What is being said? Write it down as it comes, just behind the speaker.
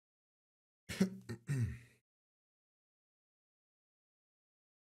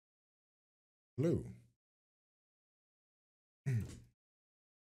Blue.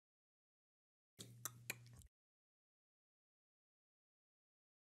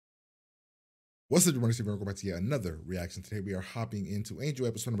 What's up, everybody? Welcome back to yet another reaction. Today we are hopping into Angel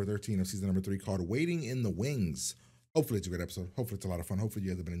episode number 13 of season number 3 called Waiting in the Wings. Hopefully it's a great episode. Hopefully it's a lot of fun. Hopefully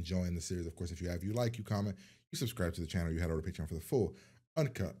you guys have been enjoying the series. Of course, if you have, you like, you comment, you subscribe to the channel, you head over to Patreon for the full,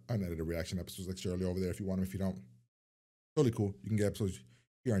 uncut, unedited reaction episodes like Shirley over there if you want them. If you don't, totally cool. You can get episodes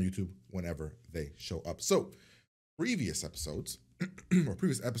here on YouTube whenever they show up. So, previous episodes, or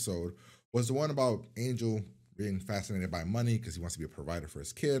previous episode, was the one about Angel being fascinated by money because he wants to be a provider for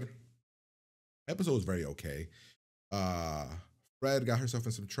his kid. Episode was very okay. Fred got herself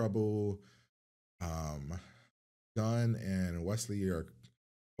in some trouble. Gunn and Wesley are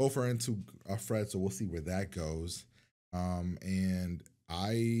both are into Fred, so we'll see where that goes. And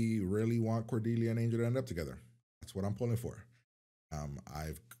I really want Cordelia and Angel to end up together. That's what I'm pulling for. I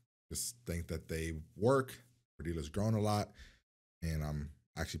just think that they work. Cordelia's grown a lot, and I'm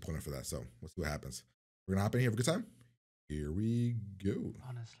actually pulling for that. So we'll see what happens. We're gonna hop in here for a good time. Here we go.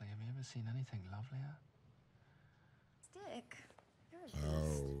 Honestly, have you ever seen anything lovelier? Stick. You're a beast.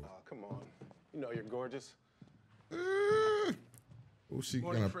 Oh, Come on. You know you're gorgeous. who's she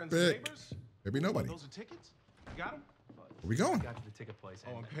Morning, gonna friends and pick? neighbors. Maybe nobody. Those are tickets? You got them? Where we going? Got to the ticket place.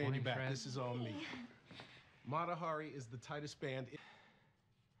 Oh, I'm paying you back. This is all me. Mata Hari is the tightest band.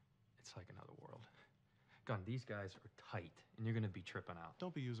 It's like another world. Gun, these guys are tight, and you're gonna be tripping out.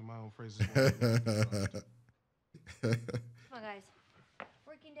 Don't be using my own phrases. Come on, guys.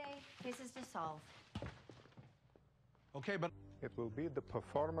 Working day. Cases to solve. Okay, but It will be the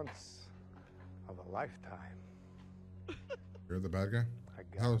performance of a lifetime. You're the bad guy? I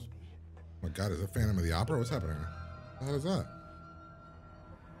How's- guarantee it. Oh my God, is that Phantom of the Opera? What's happening? What the hell is that?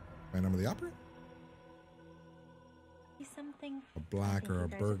 Phantom of the Opera? Be something. A black or a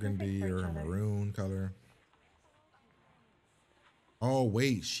burgundy or a maroon color. Oh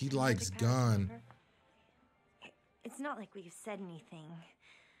wait, she likes Gun. It's not like we've said anything.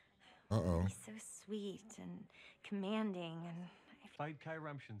 Uh-oh. He's so sweet and commanding, and Fight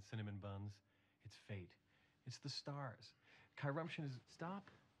Chirumtion, cinnamon buns. It's fate. It's the stars. Chirumtion is.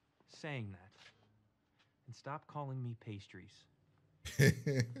 Stop saying that, and stop calling me pastries.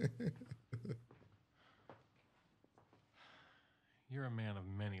 You're a man of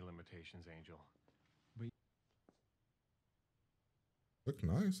many limitations, Angel. Look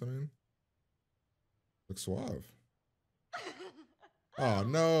nice, I mean. Look suave. Oh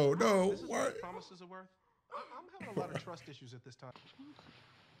no, no, this is what? what promises are worth. I'm having a lot of trust issues at this time.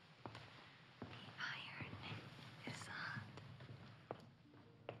 iron is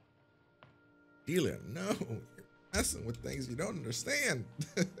Delia, no. You're messing with things you don't understand.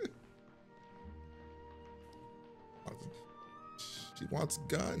 She wants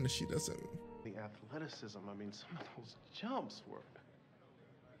Gun, she doesn't. The athleticism, I mean, some of those jumps were.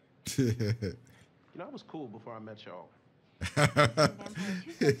 You know, I was cool before I met y'all. vampires.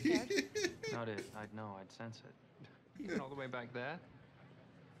 Who's so scared? Not it. I'd know. I'd sense it. Even all the way back there,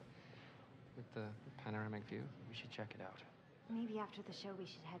 with the panoramic view. We should check it out. Maybe after the show we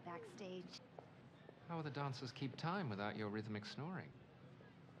should head backstage. How will the dancers keep time without your rhythmic snoring?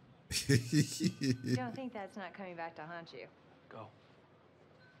 Don't think that's not coming back to haunt you. Go.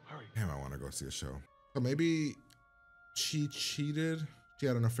 Hurry. Damn, I want to go see a show. So maybe she cheated. She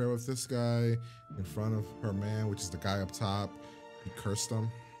had an affair with this guy in front of her man, which is the guy up top. He cursed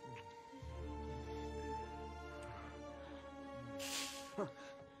him.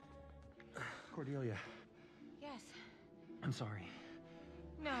 Cordelia. Yes. I'm sorry.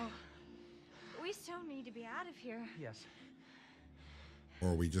 No. We still need to be out of here. Yes.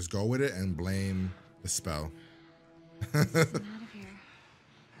 Or we just go with it and blame the spell. Out of here.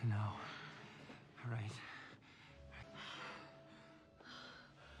 No. All right.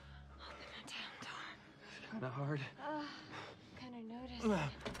 Open the damn door. Kind of hard. Kind of noticed.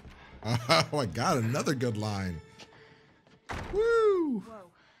 Oh my God, another good line. Woo!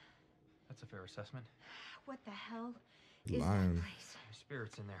 Whoa. That's a fair assessment. What the hell Good is line. that place? There's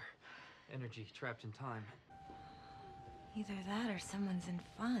spirits in there. Energy trapped in time. Either that or someone's in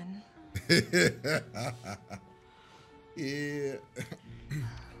fun. Yeah.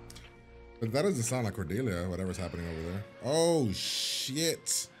 But that doesn't sound like Cordelia, whatever's happening over there. Oh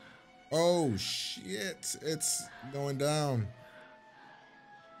shit. Oh shit. It's going down.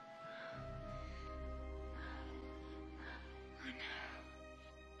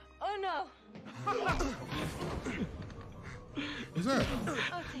 Oh no! What's that?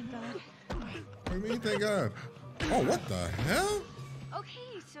 Oh, thank God. What do you mean, thank God? Oh, what the hell?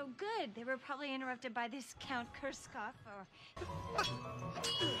 Okay, so good. They were probably interrupted by this Count Kurskov or...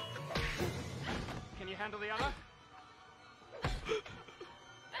 Can you handle the other?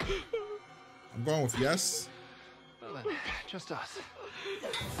 I'm going with yes. Well then, just us.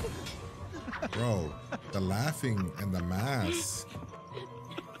 Bro, the laughing and the mask.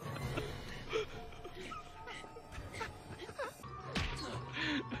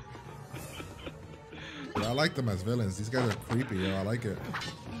 Yo, I like them as villains. These guys are creepy, yo. I like it.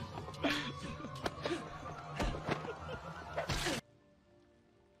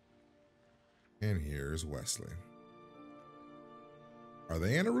 And here's Wesley. Are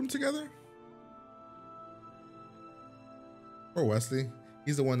they in a room together? Or Wesley?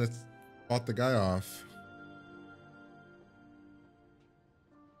 He's the one that fought the guy off.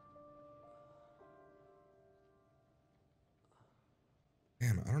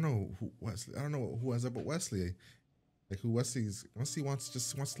 Damn, I don't know who Wesley. I don't know who ends up with Wesley. Like who Wesley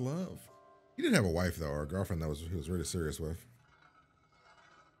just wants love. He did have a wife though, or a girlfriend that he was really serious with.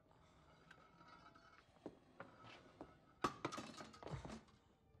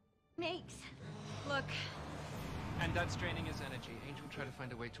 Makes. Look. And that's draining his energy. Angel will try to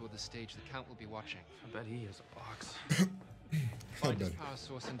find a way toward the stage. The Count will be watching. I bet he has a box. Find his power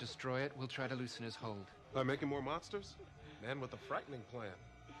source and destroy it. We'll try to loosen his hold. By making more monsters? Man with a frightening plan.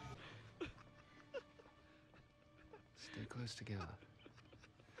 Stay close together.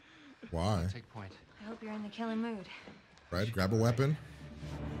 Why? Take point. I hope you're in the killing mood. Right? Grab a weapon.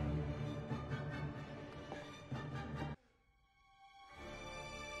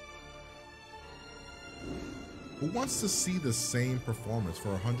 Who wants to see the same performance for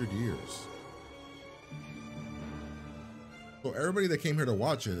 100 years? So everybody that came here to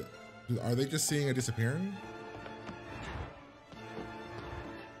watch it, are they just seeing it disappearing?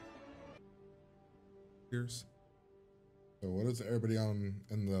 Years. So what does everybody on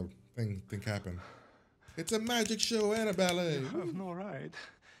in the thing think happened? It's a magic show and a ballet. You have no right.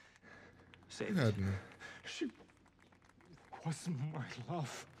 You had no. She was my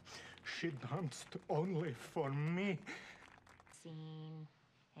love. She danced only for me. Scene.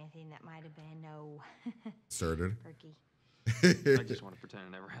 Anything that might have been, no. Started. Perky. I just want to pretend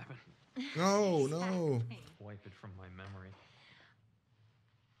it never happened. No, no. Exactly. Wipe it from my memory.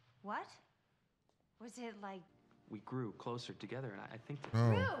 What? Was it like... We grew closer together, and I think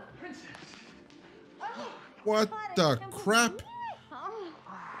that... Oh. Princess! What God, I the can't crap? believe it. Oh.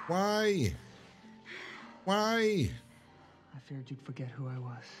 Why? Why? I feared you'd forget who I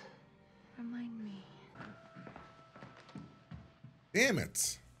was. Remind me. Damn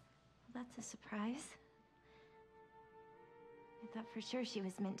it. Well, that's a surprise. I thought for sure she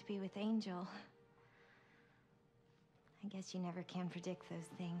was meant to be with Angel. I guess you never can predict those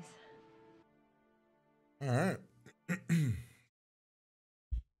things. All right.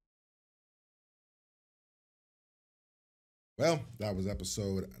 Well, that was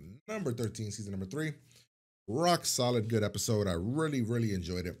episode number 13, season number 3. Rock solid, good episode. I really, really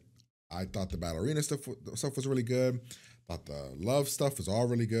enjoyed it. I thought the ballerina stuff was really good. Thought the love stuff was all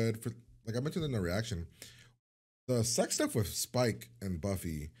really good. Like I mentioned in the reaction, the sex stuff with Spike and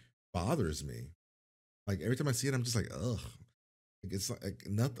Buffy bothers me. Like every time I see it, I'm just like, ugh. Like it's like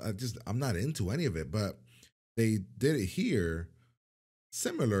I'm not into any of it. But they did it here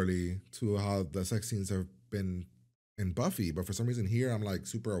similarly to how the sex scenes have been in Buffy. But for some reason here, I'm like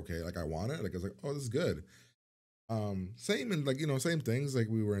super okay. Like I want it. Like I was like, oh, this is good. Same in like, same things. Like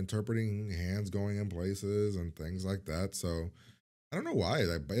we were interpreting hands going in places and things like that. So I don't know why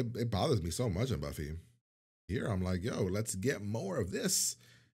it bothers me so much in Buffy. Here I'm like, yo, let's get more of this.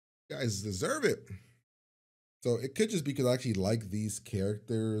 You guys deserve it. So it could just be because I actually like these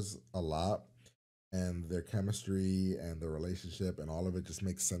characters a lot and their chemistry and their relationship and all of it just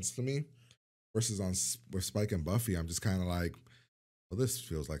makes sense to me. Versus with Spike and Buffy, I'm just kind of like, well, this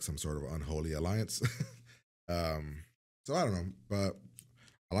feels like some sort of unholy alliance. So I don't know, but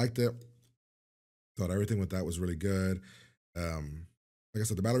I liked it. Thought everything with that was really good. Like I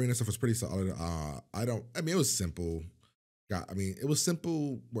said, the ballerina stuff was pretty solid. It was simple. It was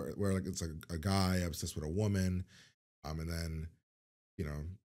simple where like it's a guy obsessed with a woman, and then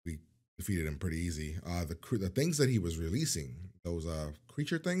we defeated him pretty easy. The things that he was releasing, those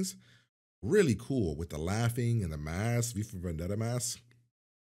creature things, really cool with the laughing and the mask, V for Vendetta mask.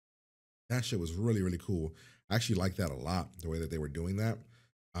 That shit was really, really cool. I actually like that a lot, the way that they were doing that.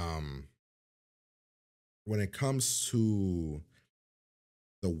 When it comes to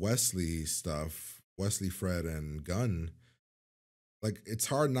the Wesley stuff, Wesley, Fred, and Gunn, like it's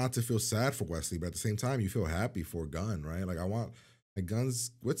hard not to feel sad for Wesley, but at the same time, you feel happy for Gunn, right? Like I want like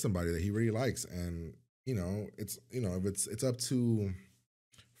Gunn's with somebody that he really likes, and it's if it's up to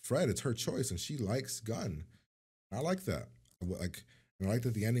Fred. It's her choice, and she likes Gunn. I like that. Like, and I like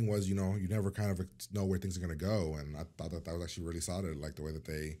that the ending was, you know, you never kind of know where things are gonna go, and I thought that was actually really solid. Like the way that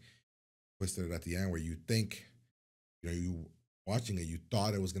they twisted it at the end, where you think, you know, you watching it, you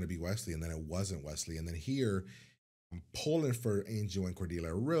thought it was gonna be Wesley, and then it wasn't Wesley, and then here I'm pulling for Angel and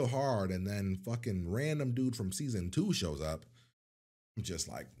Cordelia real hard, and then fucking random dude from season 2 shows up. I'm just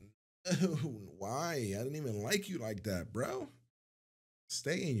like, no, why? I didn't even like you like that, bro.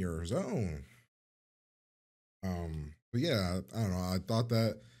 Stay in your zone. But yeah, I don't know. I thought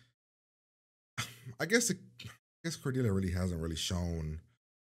that. I guess Cordelia really hasn't really shown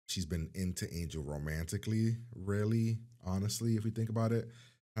she's been into Angel romantically, really, honestly, if we think about it.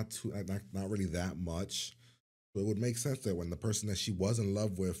 Not really that much. But it would make sense that when the person that she was in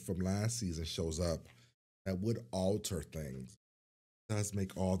love with from last season shows up, that would alter things. It does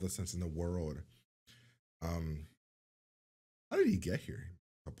make all the sense in the world. How did he get here?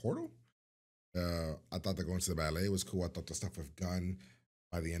 A portal? I thought that going to the ballet was cool. I thought the stuff with Gunn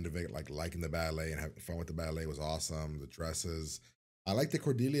by the end of it, like liking the ballet and having fun with the ballet was awesome. The dresses. I liked that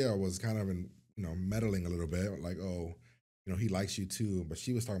Cordelia was kind of meddling a little bit, like, oh, you know, he likes you too, but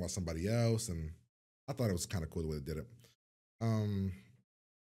she was talking about somebody else, and I thought it was kind of cool the way they did it. I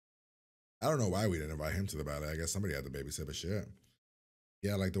don't know why we didn't invite him to the ballet. I guess somebody had to babysit, but shit.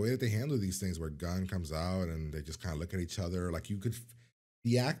 Yeah, like the way that they handle these things where Gunn comes out and they just kind of look at each other. Like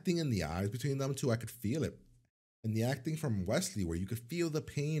the acting in the eyes between them two, I could feel it. And the acting from Wesley, where you could feel the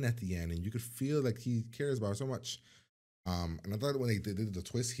pain at the end and you could feel like he cares about her so much. And I thought when they did the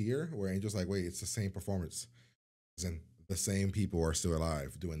twist here, where Angel's like, wait, it's the same performance. As in, the same people are still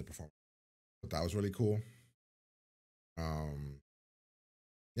alive doing the performance. But that was really cool.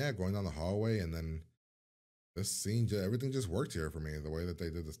 Yeah, going down the hallway, and then this scene, everything just worked here for me. The way that they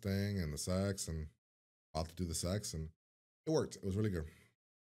did this thing and the sex, and about to do the sex, and it worked. It was really good.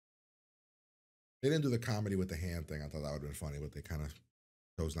 They didn't do the comedy with the hand thing. I thought that would have been funny, but they kind of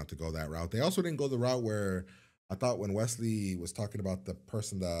chose not to go that route. They also didn't go the route where I thought when Wesley was talking about the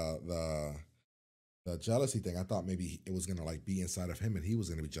person, the jealousy thing, I thought maybe it was gonna like be inside of him and he was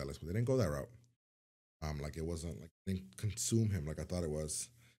gonna be jealous, but they didn't go that route. Like it wasn't like they didn't consume him like I thought it was.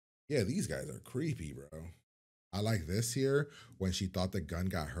 Yeah, these guys are creepy, bro. I like this here when she thought the gun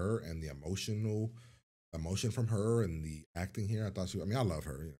got her and the emotion from her and the acting here. I thought I love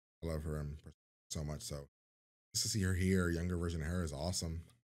her. You know, I love her so much. So just to see her here, a younger version of her is awesome.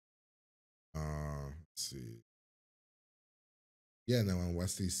 Let's see. Yeah, and then when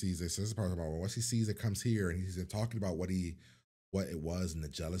Wesley sees it, so this is part about when Wesley sees it comes here and he's talking about what it was and the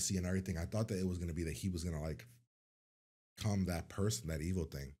jealousy and everything. I thought that it was gonna be that he was gonna like become that person, that evil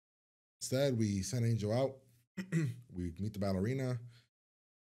thing. Instead, we send Angel out. We meet the ballerina.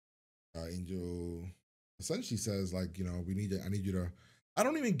 Angel essentially says, like, you know, I need you to. I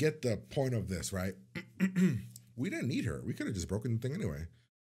don't even get the point of this, right? We didn't need her. We could have just broken the thing anyway.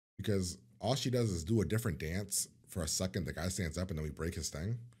 Because all she does is do a different dance for a second. The guy stands up and then we break his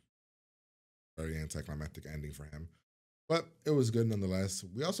thing. Very anticlimactic ending for him. But it was good nonetheless.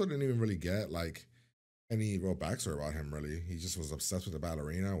 We also didn't even really get, like, any real backstory about him, really. He just was obsessed with the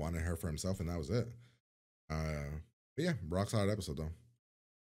ballerina, wanted her for himself, and that was it. But yeah, rock solid episode, though.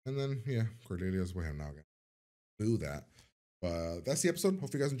 And then, yeah, Cordelia's with him now again. Do that. But that's the episode.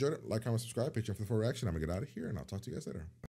 Hope you guys enjoyed it. Like, comment, subscribe, Patreon for the full reaction. I'm going to get out of here, and I'll talk to you guys later.